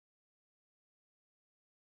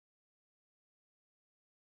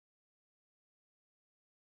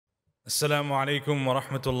السلام عليكم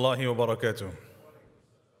ورحمة الله وبركاته.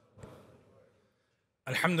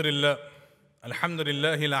 الحمد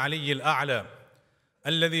لله العلي الأعلى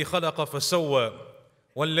الذي خلق فسوى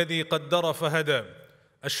والذي قدر فهدى.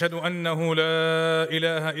 أشهد أنه لا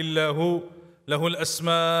إله إلا هو له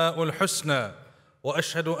الأسماء الحسنى،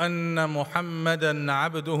 وأشهد أن محمدًا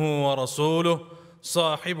عبده ورسوله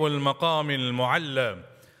صاحب المقام المعلى.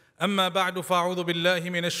 أما بعد، فأعوذ بالله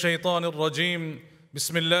من الشيطان الرجيم.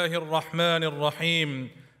 بسم الله الرحمن الرحيم.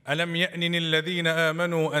 ألم يأن الذين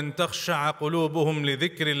آمنوا أن تخشع قلوبهم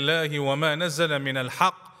لذكر الله وما نزل من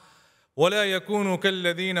الحق ولا يكونوا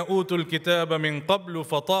كالذين أوتوا الكتاب من قبل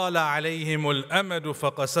فطال عليهم الأمد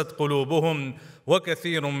فقست قلوبهم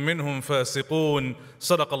وكثير منهم فاسقون.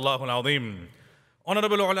 صدق الله العظيم.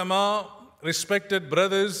 Honorable ulama, respected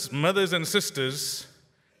brothers, mothers and sisters,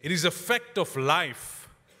 it is a fact of life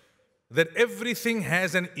that everything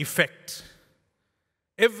has an effect.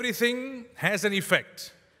 Everything has an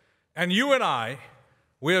effect. And you and I,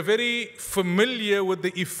 we are very familiar with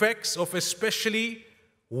the effects of especially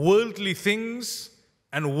worldly things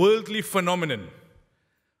and worldly phenomenon.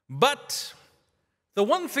 But the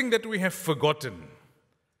one thing that we have forgotten,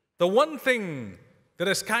 the one thing that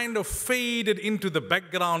has kind of faded into the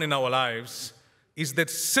background in our lives is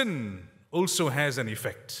that sin also has an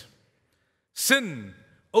effect. Sin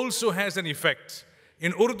also has an effect.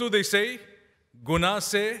 In Urdu they say, गुनाह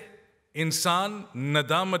से इंसान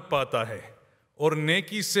नदामत पाता है और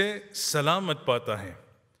नेकी से सलामत पाता है.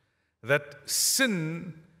 That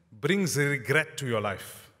sin brings regret to your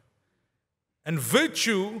life. And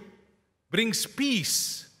virtue brings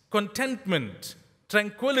peace, contentment,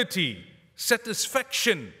 tranquility,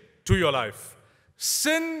 satisfaction to your life.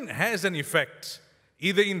 Sin has an effect,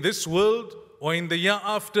 either in this world or in the year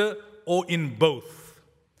after or in both.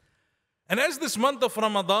 And as this month of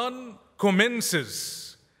Ramadan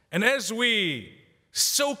commences, and as we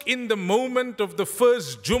soak in the moment of the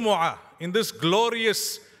first Jumu'ah in this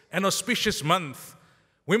glorious and auspicious month,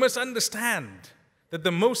 we must understand that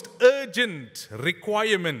the most urgent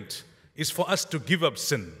requirement is for us to give up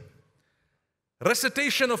sin.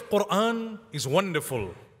 Recitation of Quran is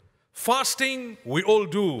wonderful. Fasting, we all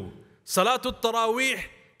do. Salatul Taraweeh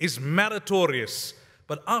is meritorious.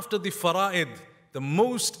 But after the fara'id, the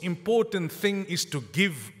most important thing is to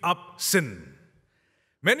give up sin.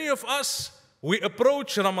 Many of us, we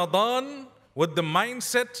approach Ramadan with the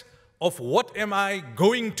mindset of what am I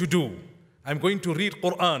going to do? I'm going to read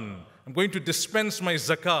Quran. I'm going to dispense my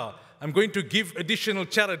zakah. I'm going to give additional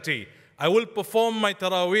charity. I will perform my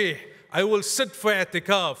taraweeh. I will sit for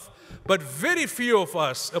i'tikaf. But very few of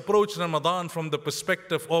us approach Ramadan from the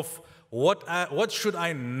perspective of what should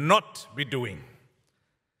I not be doing?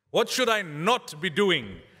 What should I not be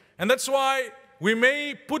doing? And that's why we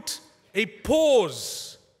may put a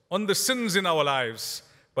pause on the sins in our lives,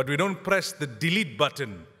 but we don't press the delete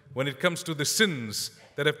button when it comes to the sins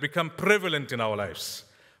that have become prevalent in our lives.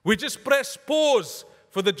 We just press pause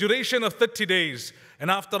for the duration of 30 days,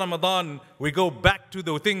 and after Ramadan, we go back to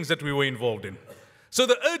the things that we were involved in. So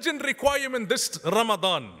the urgent requirement this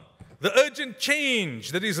Ramadan, the urgent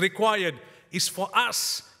change that is required is for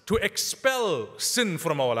us to expel sin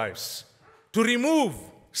from our lives, to remove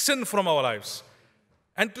sin from our lives,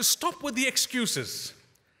 and to stop with the excuses.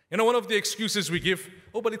 You know, one of the excuses we give,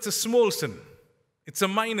 oh, but it's a small sin. It's a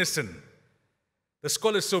minor sin. The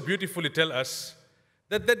scholars so beautifully tell us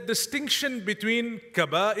that that distinction between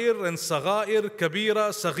kaba'ir and sagha'ir, kabira,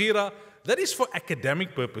 saghira, that is for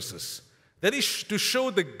academic purposes. That is to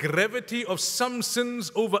show the gravity of some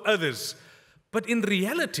sins over others. But in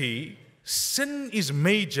reality, sin is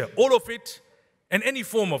major, all of it and any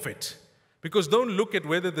form of it. Because don't look at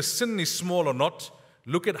whether the sin is small or not.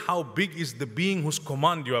 Look at how big is the being whose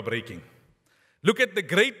command you are breaking. Look at the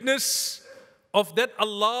greatness of that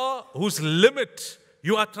Allah whose limit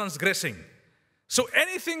you are transgressing. So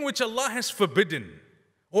anything which Allah has forbidden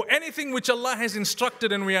or anything which Allah has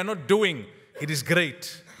instructed and we are not doing, it is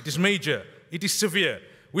great, it is major, it is severe.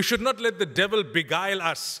 We should not let the devil beguile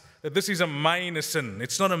us that this is a minor sin.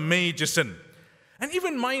 It's not a major sin. And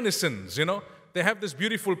even minor sins, you know, they have this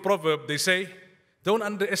beautiful proverb. They say, don't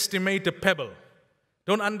underestimate a pebble.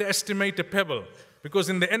 Don't underestimate a pebble. Because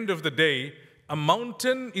in the end of the day, a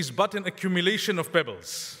mountain is but an accumulation of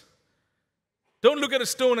pebbles. Don't look at a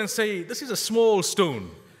stone and say, this is a small stone.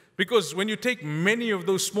 Because when you take many of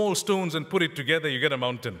those small stones and put it together, you get a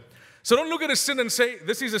mountain. So don't look at a sin and say,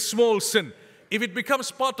 this is a small sin. If it becomes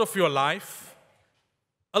part of your life,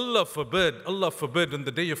 Allah forbid, on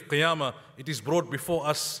the day of Qiyamah, it is brought before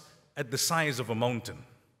us at the size of a mountain.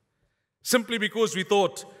 Simply because we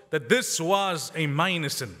thought that this was a minor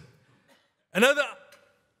sin. Another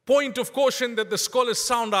point of caution that the scholars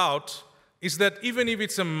sound out is that even if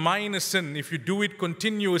it's a minor sin, if you do it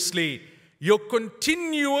continuously, your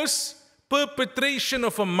continuous perpetration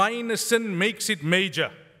of a minor sin makes it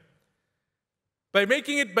major. By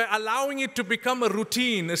allowing it to become a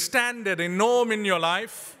routine, a standard, a norm in your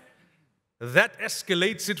life, that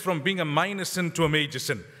escalates it from being a minor sin to a major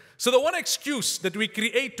sin. So the one excuse that we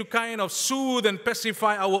create to kind of soothe and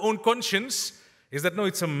pacify our own conscience is that no,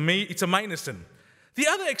 it's a minor sin. The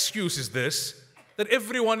other excuse is this, that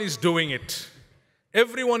everyone is doing it.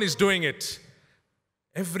 Everyone is doing it.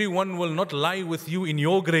 Everyone will not lie with you in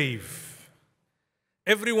your grave.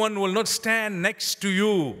 Everyone will not stand next to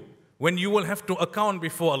you when you will have to account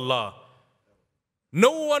before Allah.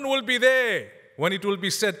 No one will be there when it will be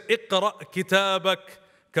said, اقرأ كتابك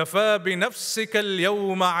كفى بنفسك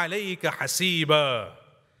اليوم عليك حسيبا.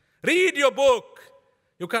 Read your book.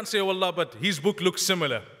 You can't say, oh Allah, but his book looks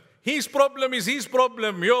similar. His problem is his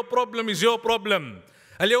problem. Your problem is your problem.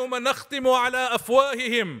 اليوم نختم على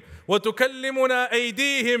أفواههم وتكلمنا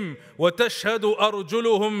أيديهم وتشهد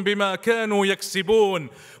أرجلهم بما كانوا يكسبون.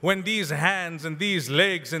 When these hands and these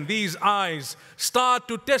legs and these eyes start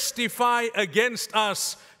to testify against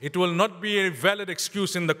us, it will not be a valid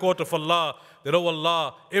excuse in the court of Allah that, oh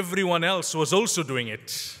Allah, everyone else was also doing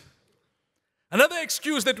it. Another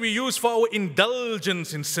excuse that we use for our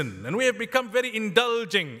indulgence in sin, and we have become very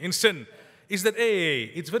indulging in sin, is that, hey,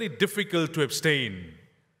 it's very difficult to abstain.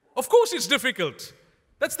 Of course it's difficult.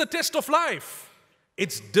 That's the test of life.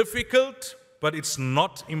 It's difficult, but it's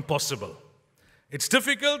not impossible. It's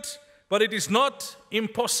difficult, but it is not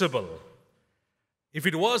impossible. If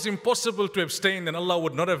it was impossible to abstain, then Allah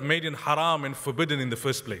would not have made it haram and forbidden in the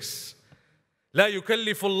first place. لا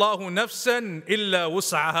يكلف الله نفسا إلا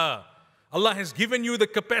وسعها. Allah has given you the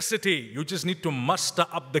capacity. You just need to muster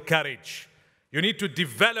up the courage. You need to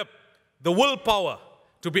develop the willpower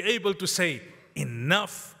to be able to say,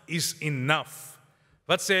 enough is enough.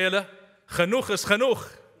 Wat sê julle? Genoeg is genoeg.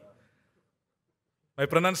 My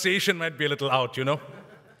pronunciation might be a little out, you know.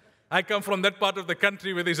 I come from that part of the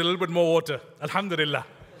country where there's a little bit more water. Alhamdulillah.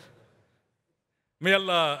 May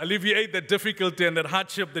Allah alleviate that difficulty and that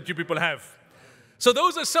hardship that you people have. So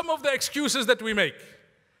those are some of the excuses that we make.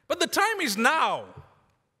 But the time is now.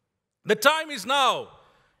 The time is now.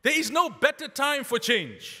 There is no better time for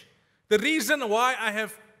change. The reason why I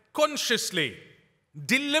have consciously,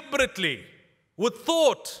 deliberately, with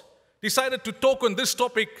thought, decided to talk on this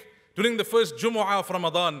topic during the first Jumu'ah of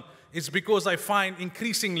Ramadan is because I find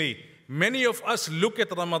increasingly many of us look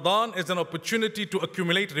at Ramadan as an opportunity to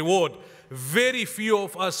accumulate reward. Very few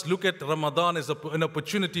of us look at Ramadan as an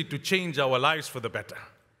opportunity to change our lives for the better.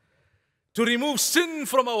 To remove sin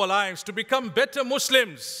from our lives, to become better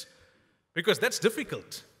Muslims. Because that's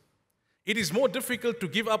difficult. It is more difficult to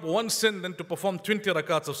give up one sin than to perform 20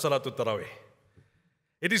 rakats of Salatul Taraweeh.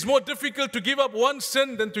 It is more difficult to give up one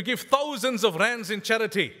sin than to give thousands of rands in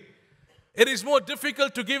charity. It is more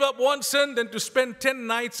difficult to give up one sin than to spend 10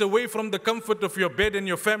 nights away from the comfort of your bed and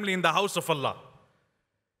your family in the house of Allah.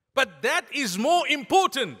 But that is more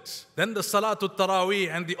important than the Salatul Taraweeh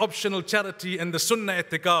and the optional charity and the Sunnah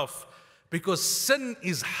I'tikaf. Because sin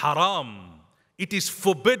is haram. It is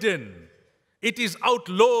forbidden. It is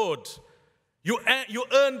outlawed. You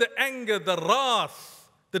earn the anger, the wrath,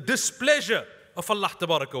 the displeasure of Allah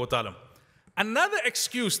Tabaraka wa Ta'ala. Another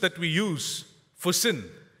excuse that we use for sin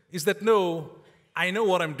is that, no, I know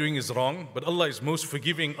what I'm doing is wrong, but Allah is most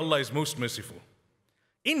forgiving, Allah is most merciful.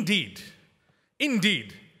 Indeed,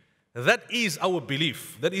 that is our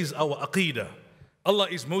belief, that is our aqeedah. Allah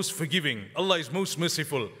is most forgiving, Allah is most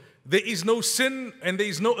merciful. There is no sin and there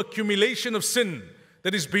is no accumulation of sin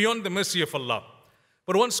that is beyond the mercy of Allah.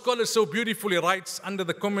 But one scholar so beautifully writes under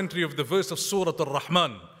the commentary of the verse of Surah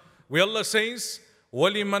Ar-Rahman, where Allah says,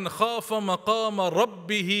 وَلِمَنْ خَافَ مَقَامَ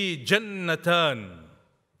رَبِّهِ جَنَّتَانِ.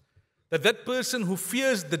 That person who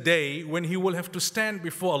fears the day when he will have to stand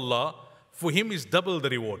before Allah, for him is double the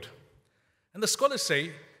reward. And the scholars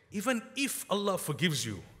say, even if Allah forgives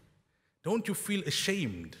you, don't you feel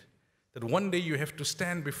ashamed that one day you have to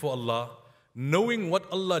stand before Allah, knowing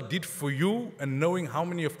what Allah did for you and knowing how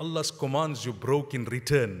many of Allah's commands you broke in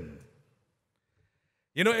return?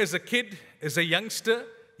 You know, as a kid, as a youngster,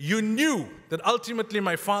 you knew that ultimately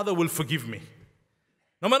my father will forgive me.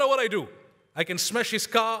 No matter what I do, I can smash his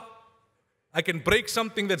car, I can break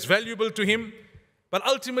something that's valuable to him, but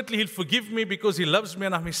ultimately he'll forgive me because he loves me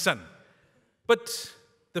and I'm his son. But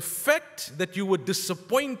the fact that you were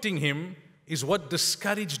disappointing him is what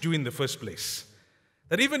discouraged you in the first place.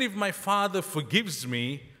 That even if my father forgives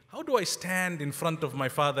me, how do I stand in front of my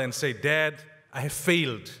father and say, Dad, I have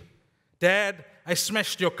failed. Dad, I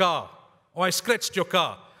smashed your car, or I scratched your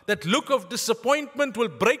car. that look of disappointment will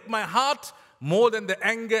break my heart more than the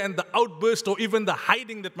anger and the outburst or even the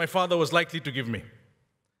hiding that my father was likely to give me.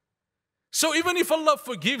 So even if Allah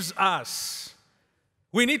forgives us,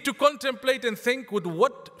 we need to contemplate and think, with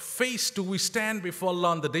what face do we stand before Allah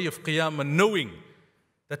on the day of Qiyamah, knowing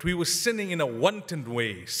that we were sinning in a wanton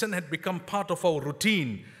way. Sin had become part of our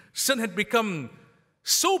routine. Sin had become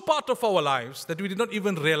so part of our lives that we did not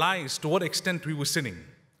even realize to what extent we were sinning.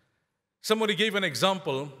 Somebody gave an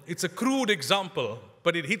example. It's a crude example,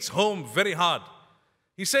 but it hits home very hard.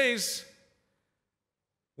 He says,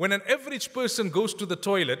 when an average person goes to the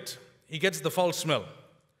toilet, he gets the foul smell.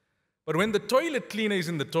 But when the toilet cleaner is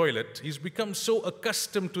in the toilet, he's become so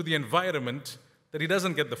accustomed to the environment that he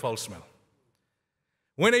doesn't get the foul smell.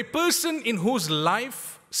 When a person in whose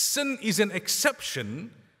life sin is an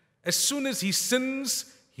exception, as soon as he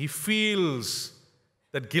sins, he feels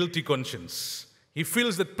that guilty conscience. He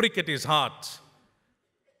feels that prick at his heart.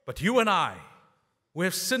 But you and I, who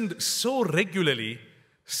have sinned so regularly,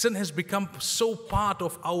 sin has become so part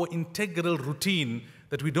of our integral routine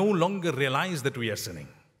that we no longer realize that we are sinning.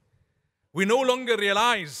 We no longer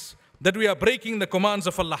realize that we are breaking the commands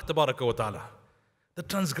of Allah Tabaraka wa Ta'ala. The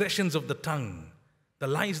transgressions of the tongue, the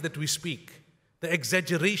lies that we speak, the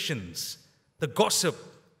exaggerations, the gossip,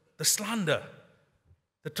 the slander,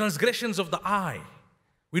 the transgressions of the eye.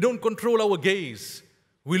 We don't control our gaze.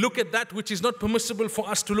 We look at that which is not permissible for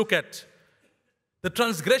us to look at. The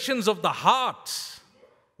transgressions of the heart,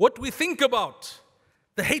 what we think about,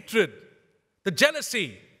 the hatred, the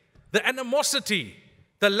jealousy, the animosity,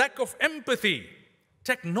 the lack of empathy.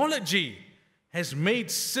 Technology has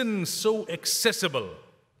made sin so accessible.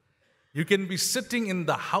 You can be sitting in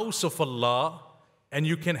the house of Allah and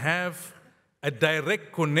you can have a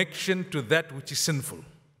direct connection to that which is sinful.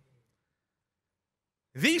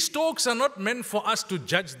 These talks are not meant for us to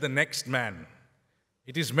judge the next man.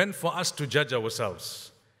 It is meant for us to judge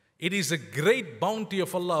ourselves. It is a great bounty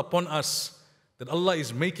of Allah upon us that Allah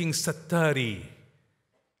is making sattari.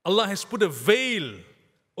 Allah has put a veil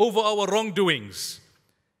over our wrongdoings.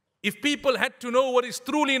 If people had to know what is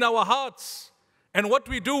truly in our hearts and what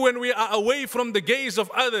we do when we are away from the gaze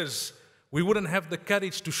of others, we wouldn't have the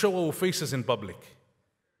courage to show our faces in public.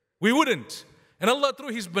 We wouldn't. And Allah, through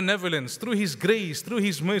His benevolence, through His grace, through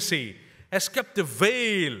His mercy, has kept a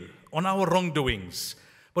veil on our wrongdoings.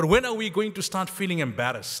 But when are we going to start feeling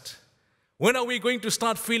embarrassed? When are we going to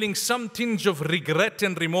start feeling some tinge of regret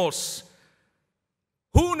and remorse?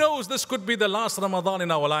 Who knows, this could be the last Ramadan in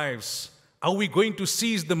our lives. Are we going to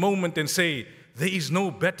seize the moment and say, there is no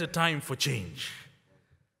better time for change?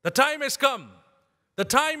 The time has come. The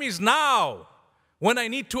time is now when I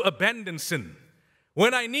need to abandon sin,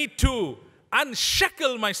 when I need to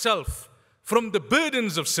unshackle myself from the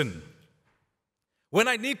burdens of sin, when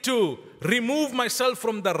I need to remove myself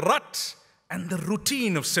from the rut and the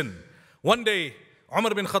routine of sin. One day,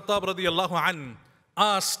 Umar bin Khattab radiyallahu anhu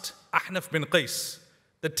asked Ahnaf bin Qais,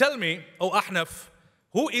 that tell me, O Ahnaf,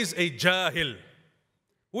 who is a jahil?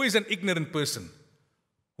 Who is an ignorant person?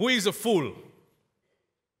 Who is a fool?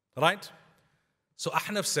 Right? So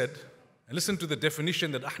Ahnaf said, and listen to the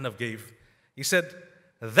definition that Ahnaf gave. He said,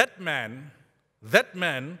 that man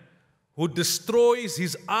who destroys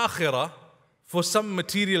his akhirah for some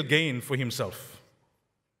material gain for himself.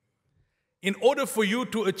 In order for you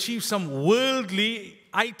to achieve some worldly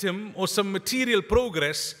item or some material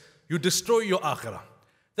progress, you destroy your akhirah.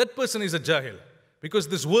 That person is a jahil, because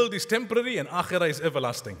this world is temporary and akhirah is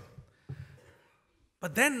everlasting.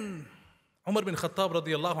 But then Umar bin Khattab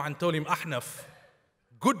radiyallahu anhu told him, Ahnaf,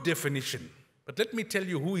 good definition, but let me tell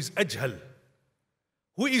you who is ajhal,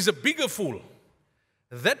 who is a bigger fool.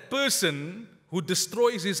 That person who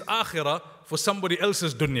destroys his akhirah for somebody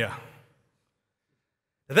else's dunya.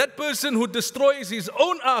 That person who destroys his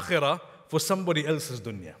own akhirah for somebody else's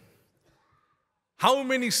dunya. How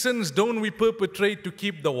many sins don't we perpetrate to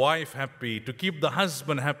keep the wife happy, to keep the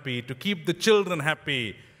husband happy, to keep the children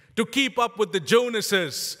happy, to keep up with the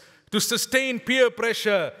Jonases, to sustain peer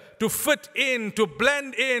pressure, to fit in, to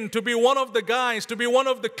blend in, to be one of the guys, to be one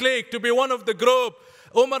of the clique, to be one of the group.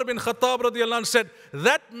 Umar bin Khattab radiallahu anhu said,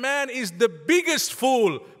 that man is the biggest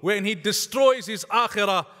fool when he destroys his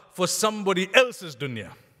akhirah for somebody else's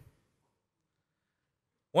dunya.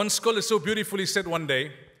 One scholar so beautifully said one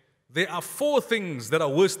day, there are 4 things that are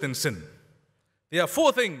worse than sin. There are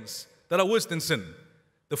 4 things that are worse than sin.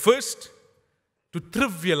 The first, to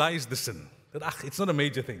trivialize the sin. That it's not a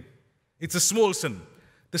major thing. It's a small sin.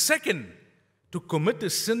 The second, to commit a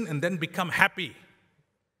sin and then become happy.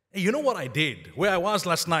 Hey, you know what I did? Where I was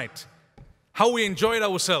last night. How we enjoyed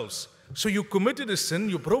ourselves. So you committed a sin,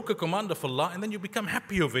 you broke a command of Allah, and then you become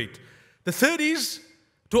happy of it. The third is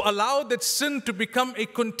to allow that sin to become a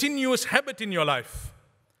continuous habit in your life.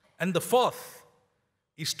 And the fourth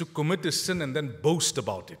is to commit a sin and then boast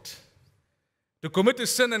about it. To commit a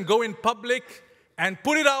sin and go in public and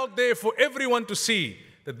put it out there for everyone to see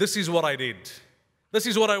that this is what I did. This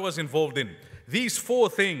is what I was involved in. These four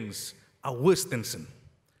things are worse than sin.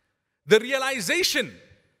 The realization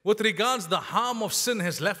with regards the harm of sin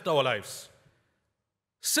has left our lives.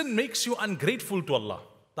 Sin makes you ungrateful to Allah.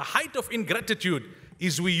 The height of ingratitude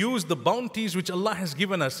is we use the bounties which Allah has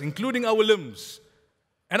given us, including our limbs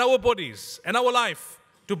and our bodies and our life,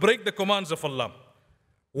 to break the commands of Allah.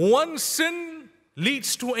 One sin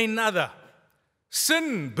leads to another.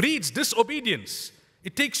 Sin breeds disobedience.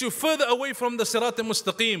 It takes you further away from the Sirat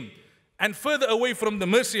al-Mustaqim and further away from the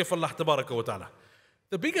mercy of Allah Tabaraka wa Ta'ala.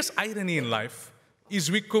 The biggest irony in life is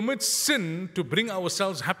we commit sin to bring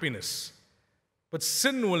ourselves happiness. But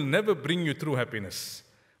sin will never bring you through happiness.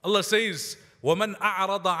 Allah says, وَمَنْ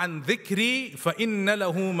أَعْرَضَ عَنْ ذِكْرِي فَإِنَّ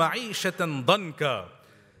لَهُ مَعِيشَةً ضَنْكَ.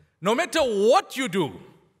 No matter what you do,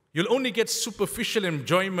 you'll only get superficial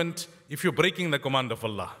enjoyment if you're breaking the command of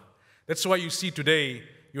Allah. That's why you see today,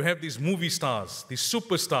 you have these movie stars, these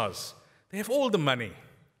superstars. They have all the money,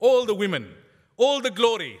 all the women, all the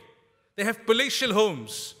glory. They have palatial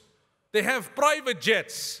homes. They have private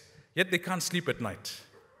jets, yet they can't sleep at night.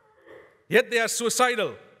 Yet they are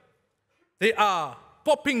suicidal. They are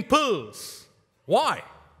popping pills. Why?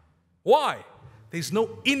 Why? There's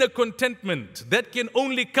no inner contentment. That can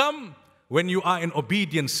only come when you are an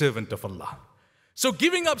obedient servant of Allah. So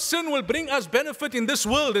giving up sin will bring us benefit in this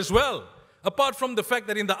world as well, apart from the fact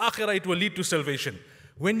that in the akhirah it will lead to salvation.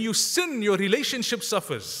 When you sin, your relationship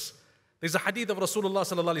suffers. There's a hadith of Rasulullah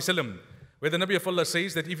sallallahu alaihi wasallam where the Nabi of Allah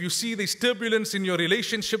says that if you see this turbulence in your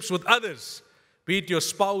relationships with others, be it your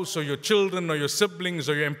spouse or your children or your siblings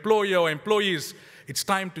or your employer or employees, it's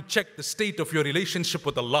time to check the state of your relationship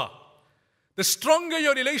with Allah. The stronger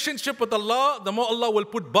your relationship with Allah, the more Allah will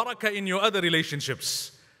put barakah in your other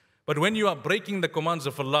relationships. But when you are breaking the commands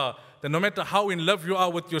of Allah, then no matter how in love you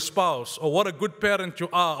are with your spouse, or what a good parent you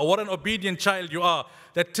are, or what an obedient child you are,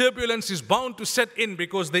 that turbulence is bound to set in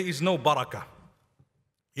because there is no barakah.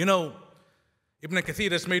 You know, Ibn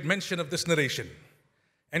Kathir has made mention of this narration.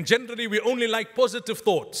 And generally we only like positive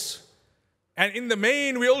thoughts. And in the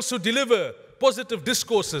main we also deliver positive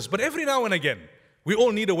discourses. But every now and again, we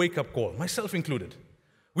all need a wake-up call, myself included.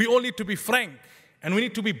 We all need to be frank, and we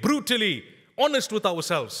need to be brutally honest with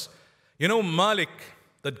ourselves. You know, Malik,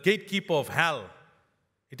 the gatekeeper of hell,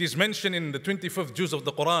 it is mentioned in the 25th juz of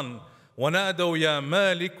the Quran, وَنَادَوْا يَا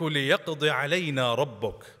مَالِكُ لِيَقْضِ عَلَيْنَا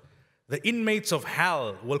رَبُّكَ. The inmates of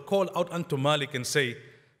hell will call out unto Malik and say,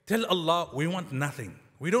 tell Allah, we want nothing.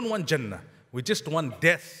 We don't want Jannah. We just want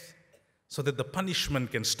death so that the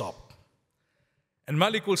punishment can stop. And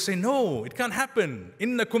Malik will say, no, it can't happen.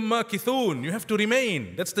 إِنَّكُمْ مَاكِثُونَ. You have to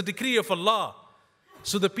remain. That's the decree of Allah.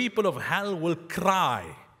 So the people of hell will cry.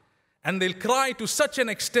 And they'll cry to such an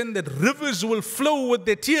extent that rivers will flow with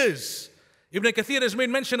their tears. Ibn Kathir has made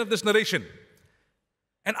mention of this narration.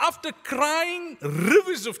 And after crying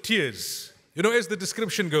rivers of tears, you know, as the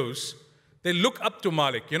description goes, they look up to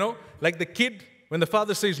Malik, you know, like the kid, when the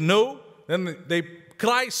father says no, then they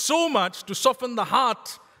cry so much to soften the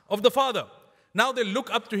heart of the father. Now they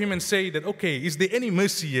look up to him and say that, okay, is there any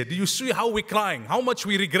mercy here? Do you see how we're crying? How much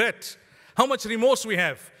we regret? How much remorse we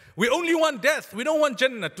have? We only want death. We don't want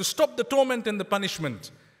Jannah, to stop the torment and the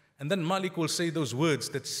punishment. And then Malik will say those words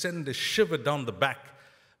that send a shiver down the back.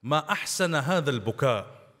 Ma ahsana hadha al-buka.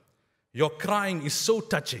 Your crying is so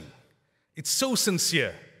touching. It's so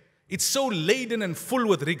sincere. It's so laden and full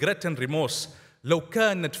with regret and remorse. Law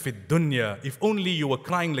kanat fi dunya. If only you were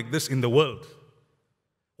crying like this in the world.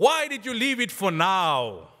 Why did you leave it for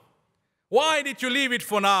now? Why did you leave it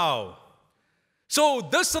for now? So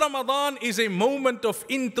this Ramadan is a moment of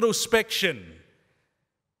introspection.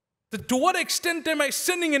 To what extent am I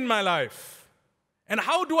sinning in my life? And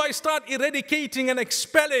how do I start eradicating and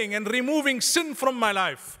expelling and removing sin from my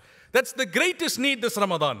life? That's the greatest need this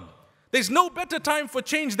Ramadan. There's no better time for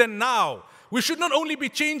change than now. We should not only be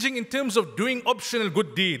changing in terms of doing optional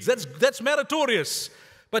good deeds. That's meritorious.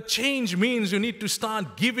 But change means you need to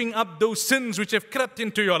start giving up those sins which have crept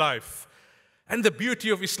into your life. And the beauty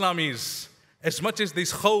of Islam is, as much as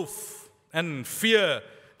there's khawf and fear,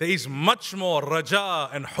 there is much more raja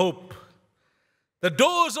and hope. The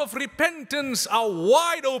doors of repentance are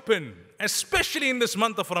wide open, especially in this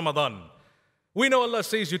month of Ramadan. We know Allah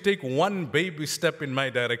says, you take one baby step in my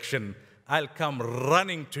direction, I'll come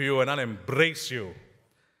running to you and I'll embrace you.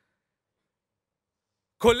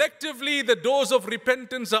 Collectively, the doors of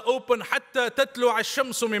repentance are open حَتَّى تَتْلُعَ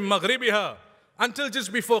الشَّمْسُ مِن مَغْرِبِهَا, until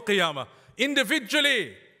just before Qiyamah.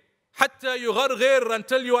 individually. حتى يغرغر,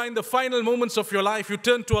 until you are in the final moments of your life, you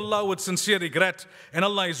turn to Allah with sincere regret, and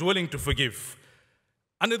Allah is willing to forgive.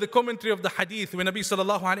 Under the commentary of the hadith, when Nabi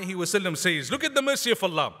sallallahu alayhi wa sallam says, look at the mercy of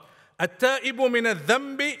Allah. التائب من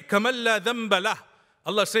الذنب كمن لا ذنب له.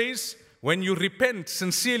 Allah says, when you repent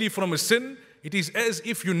sincerely from a sin, it is as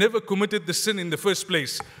if you never committed the sin in the first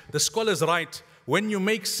place. The scholars write, when you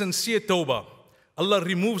make sincere tawbah, Allah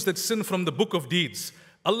removes that sin from the book of deeds.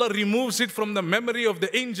 Allah removes it from the memory of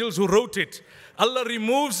the angels who wrote it. Allah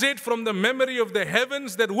removes it from the memory of the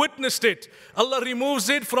heavens that witnessed it. Allah removes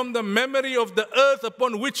it from the memory of the earth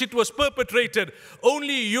upon which it was perpetrated.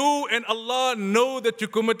 Only you and Allah know that you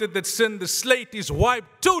committed that sin. The slate is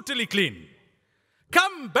wiped totally clean.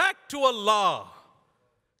 Come back to Allah.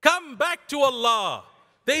 Come back to Allah.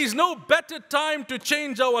 There is no better time to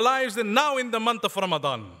change our lives than now in the month of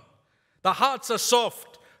Ramadan. The hearts are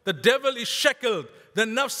soft. The devil is shackled. The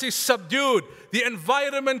nafs is subdued. The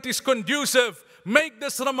environment is conducive. Make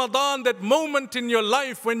this Ramadan that moment in your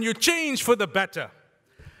life when you change for the better.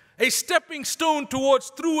 A stepping stone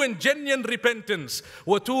towards true and genuine repentance.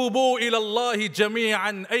 وَتُوبُوا إِلَى اللَّهِ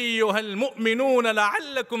جَمِيعًا أَيُّهَا الْمُؤْمِنُونَ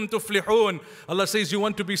لَعَلَّكُمْ تُفْلِحُونَ. Allah says, you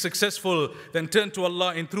want to be successful, then turn to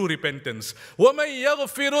Allah in true repentance. وَمَنْ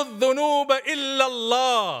يَغْفِرُ الذُّنُوبَ إِلَّا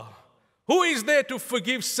اللَّهِ. Who is there to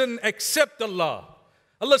forgive sin except Allah?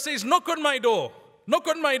 Allah says, knock on my door. Knock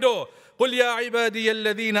on my door. قل يا عبادي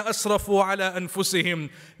الذين أسرفوا على أنفسهم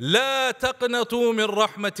لا تقنطوا من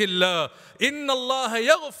رحمة الله إن الله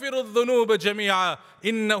يغفر الذنوب جميعا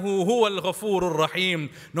إنه هو الغفور الرحيم.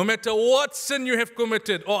 No matter what sin you have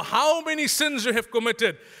committed or how many sins you have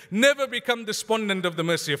committed, never become despondent of the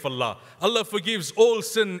mercy of Allah. Allah forgives all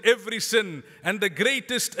sin, every sin, and the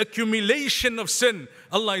greatest accumulation of sin,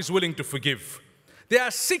 Allah is willing to forgive. There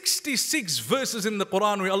are 66 verses in the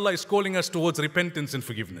Quran where Allah is calling us towards repentance and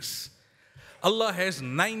forgiveness. Allah has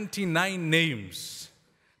 99 names.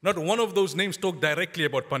 Not one of those names talk directly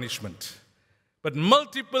about punishment. But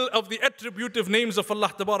multiple of the attributive names of Allah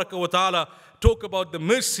Tabaraka wa Ta'ala talk about the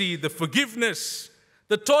mercy, the forgiveness,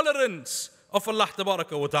 the tolerance of Allah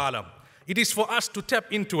Tabaraka wa Ta'ala. It is for us to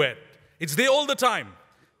tap into it. It's there all the time,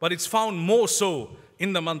 but it's found more so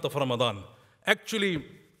in the month of Ramadan. Actually,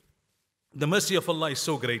 the mercy of Allah is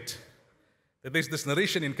so great that there's this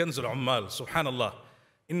narration in Kanzul Ummal, subhanallah.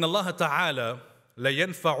 إن الله تعالى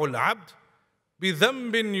لينفع العبد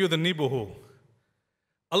بذنب يذنبه.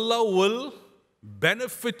 Allah will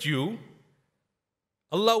benefit you.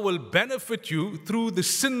 Allah will benefit you through the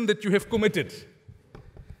sin that you have committed.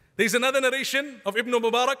 There's another narration of Ibn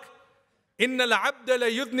Mubarak. إن العبد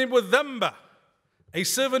ليذنب الذنب. A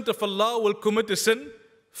servant of Allah will commit a sin,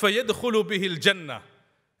 فيدخل به الجنة.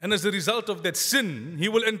 And as a result of that sin, he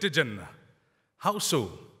will enter Jannah. How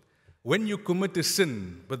so? When you commit a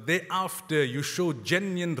sin, but thereafter you show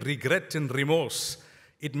genuine regret and remorse,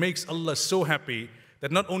 it makes Allah so happy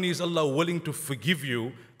that not only is Allah willing to forgive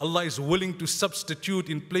you, Allah is willing to substitute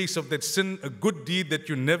in place of that sin a good deed that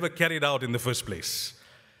you never carried out in the first place.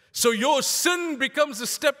 So your sin becomes a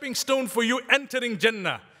stepping stone for you entering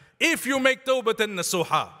Jannah. If you make tawbatan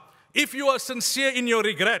nasuha, if you are sincere in your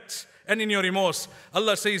regret and in your remorse,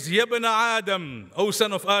 Allah says, Ya ibn Adam, O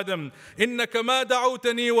son of Adam, innaka ma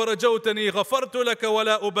da'awtani wa rajawtani ghafartu laka wa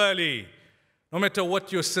la ubali. No matter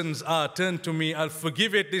what your sins are, turn to me, I'll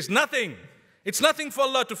forgive it. There's nothing. It's nothing for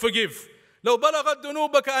Allah to forgive. لو بلغت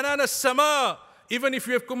ذنوبك أنان السماء. Even if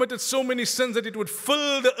you have committed so many sins that it would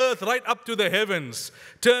fill the earth right up to the heavens,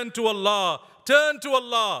 turn to Allah,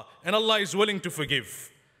 and Allah is willing to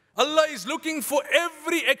forgive. Allah is looking for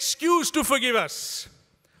every excuse to forgive us.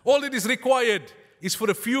 All that is required is for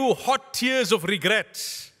a few hot tears of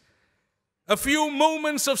regret, a few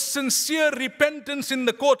moments of sincere repentance in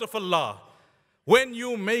the court of Allah. When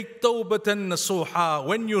you make tawbatan nasuha,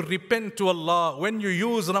 when you repent to Allah, when you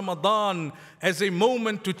use Ramadan as a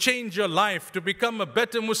moment to change your life, to become a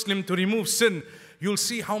better Muslim, to remove sin, you'll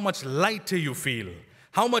see how much lighter you feel,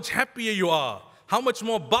 how much happier you are, how much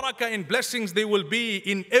more barakah and blessings there will be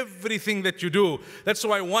in everything that you do. That's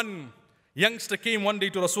why one youngster came one day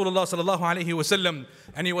to Rasulullah sallallahu alaihi wasallam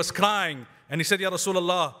and he was crying and he said, Ya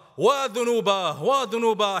Rasulullah, wa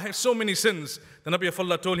dhunuba, I have so many sins. The Nabi of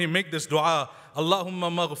Allah told him, make this dua, Allahumma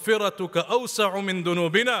maghfiratuka awsa'u min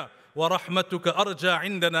dhunubina wa rahmatuka arja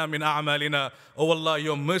indana min a'malina. Oh Allah,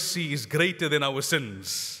 your mercy is greater than our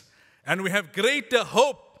sins. And we have greater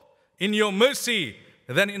hope in your mercy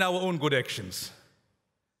than in our own good actions.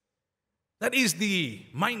 That is the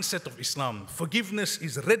mindset of Islam. Forgiveness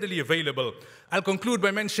is readily available. I'll conclude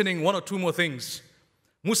by mentioning one or two more things.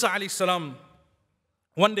 Musa alayhi salam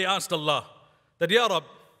one day asked Allah that, Ya Rab,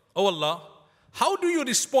 oh Allah, how do you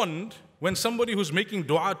respond when somebody who's making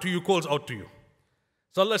dua to you calls out to you?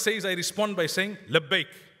 So Allah says, I respond by saying, labbaik.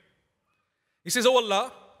 He says, oh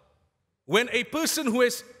Allah, when a person who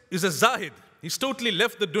is a zahid, he's totally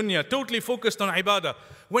left the dunya, totally focused on ibadah,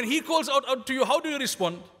 when he calls out to you, how do you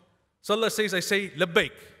respond? So Allah says, I say,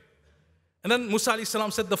 labbaik. And then Musa alayhi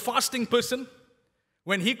salam said, the fasting person,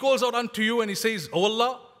 when he calls out unto you and he says, oh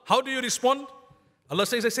Allah, how do you respond? Allah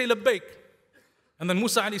says, I say, labbaik. And then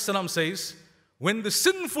Musa alayhi salam says, when the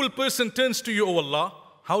sinful person turns to you, oh Allah,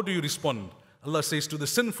 how do you respond? Allah says, to the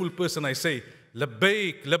sinful person I say,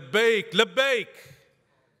 labbaik, labbaik, labbaik.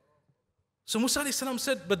 So Musa alayhi salam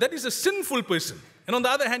said, but that is a sinful person. And on the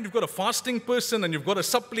other hand, you've got a fasting person, and you've got a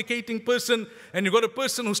supplicating person, and you've got a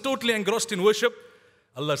person who's totally engrossed in worship.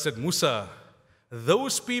 Allah said, Musa,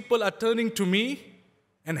 those people are turning to me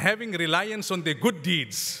and having reliance on their good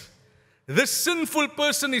deeds. This sinful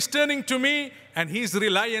person is turning to me, and his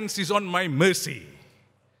reliance is on my mercy.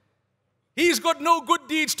 He's got no good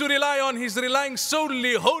deeds to rely on. He's relying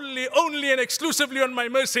solely, wholly, only and exclusively on my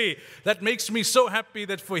mercy. That makes me so happy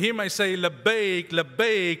that for him I say, labbaik,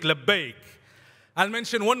 labbaik, labbaik. I'll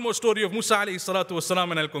mention one more story of Musa alayhi salatu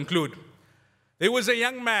wasalam and I'll conclude. There was a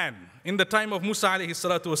young man in the time of Musa alayhi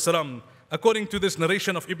salatu wasalam, according to this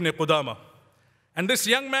narration of Ibn Qudama. And this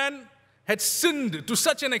young man had sinned to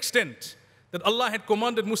such an extent that Allah had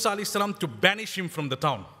commanded Musa alayhi salam to banish him from the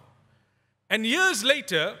town. And years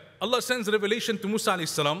later, Allah sends revelation to Musa alayhi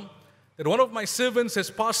salam that one of my servants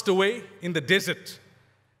has passed away in the desert.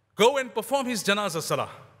 Go and perform his janazah salah.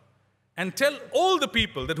 And tell all the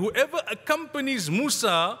people that whoever accompanies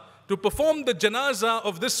Musa to perform the janazah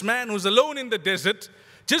of this man who's alone in the desert,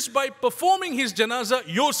 just by performing his janazah,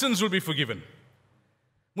 your sins will be forgiven.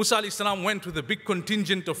 Musa alayhi salam went with a big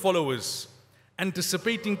contingent of followers,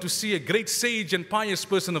 anticipating to see a great sage and pious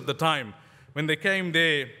person of the time. When they came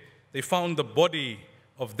there, they found the body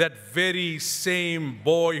of that very same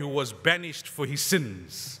boy who was banished for his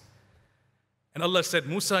sins. And Allah said,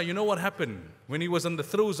 Musa, you know what happened? When he was on the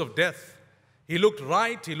throes of death, he looked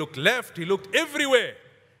right, he looked left, he looked everywhere.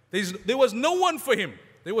 There was no one for him.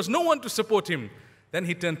 There was no one to support him. Then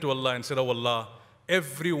he turned to Allah and said, oh Allah,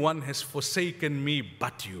 everyone has forsaken me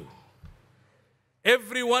but you.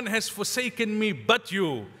 Everyone has forsaken me but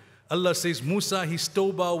you. Allah says, Musa, his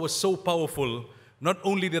tawbah was so powerful. Not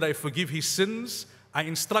only did I forgive his sins, I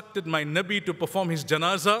instructed my Nabi to perform his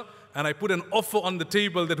janazah, and I put an offer on the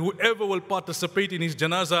table that whoever will participate in his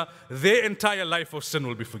janazah, their entire life of sin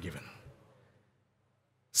will be forgiven.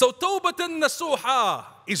 So tawbatan nasuha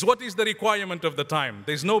is what is the requirement of the time.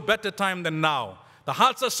 There's no better time than now. The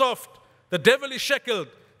hearts are soft, the devil is shackled,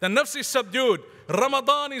 the nafs is subdued.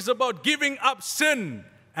 Ramadan is about giving up sin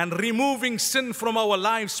and removing sin from our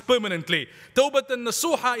lives permanently. Tawbatan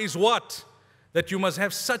nasuha is what? That you must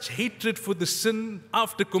have such hatred for the sin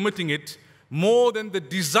after committing it, more than the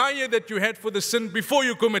desire that you had for the sin before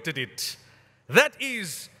you committed it. That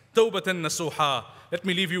is tawbatan nasuha. Let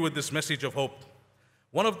me leave you with this message of hope.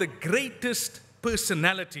 One of the greatest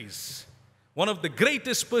personalities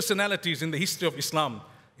in the history of Islam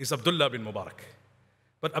is Abdullah bin Mubarak.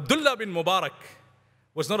 But Abdullah bin Mubarak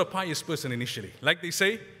was not a pious person initially. Like they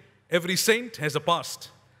say, every saint has a past,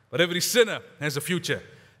 but every sinner has a future.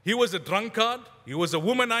 He was a drunkard, he was a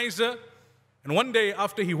womanizer, and one day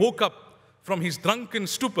after he woke up from his drunken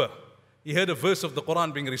stupor, he heard a verse of the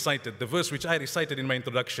Quran being recited, the verse which I recited in my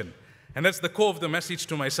introduction. And that's the core of the message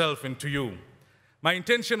to myself and to you. My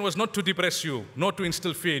intention was not to depress you, nor to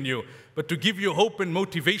instill fear in you, but to give you hope and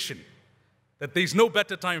motivation that there is no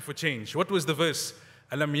better time for change. What was the verse?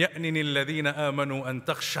 أَلَمْ يَأْنِنِ الَّذِينَ آمَنُوا أَن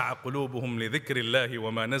تَخْشَعَ قُلُوبُهُمْ لِذِكْرِ اللَّهِ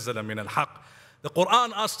وَمَا نَزَلَ مِنَ الْحَقِّ. The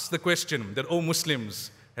Quran asks the question that, O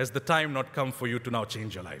Muslims, has the time not come for you to now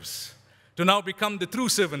change your lives? To now become the true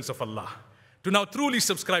servants of Allah? To now truly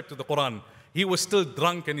subscribe to the Quran? He was still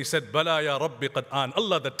drunk and he said, Bala ya Rabbi qad an.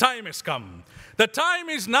 Allah, the time has come. The time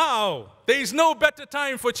is now. There is no better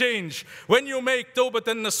time for change. When you make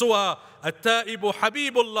tawbatan nasuha, at-ta'ibu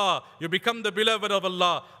habibullah, you become the beloved of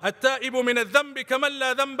Allah. At-ta'ibu min al-dhanbi kaman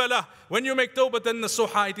la dhanba lah. When you make tawbatan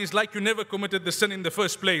nasuha, it is like you never committed the sin in the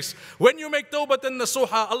first place. When you make tawbatan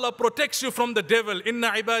nasuha, Allah protects you from the devil.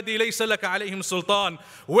 Inna ibadi laysa laka alayhim sultan.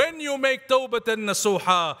 When you make tawbatan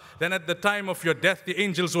nasuha, then at the time of your death, the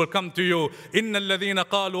angels will come to you. Inna alladhina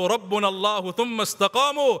qalu rabbuna Allahu thumma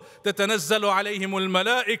istaqamu tatanazzalu alayhim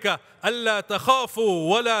al-malaika ألا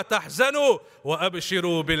تخافوا ولا تحزنوا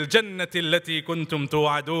وأبشروا بالجنة التي كنتم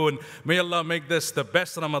توعدون. May Allah make this the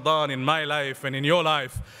best Ramadan in my life and in your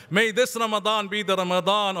life. May this Ramadan be the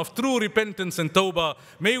Ramadan of true repentance and tawbah.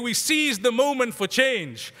 May we seize the moment for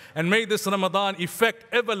change, and may this Ramadan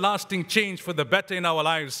effect everlasting change for the better in our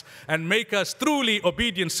lives and make us truly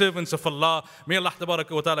obedient servants of Allah. May Allah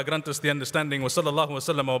tabaraka wa ta'ala grant us the understanding. Wa sallallahu wa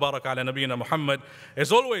sallam wa baraka ala nabiyyina Muhammad.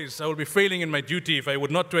 As always, I will be failing in my duty if I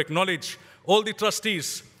would not to acknowledge all the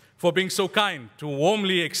trustees for being so kind to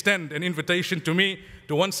warmly extend an invitation to me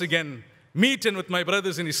to once again meet in with my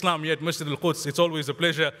brothers in Islam here at Masjidul Quds. It's always a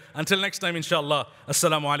pleasure. Until next time, inshallah.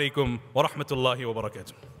 Assalamu alaikum wa rahmatullahi wa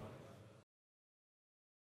barakatuh.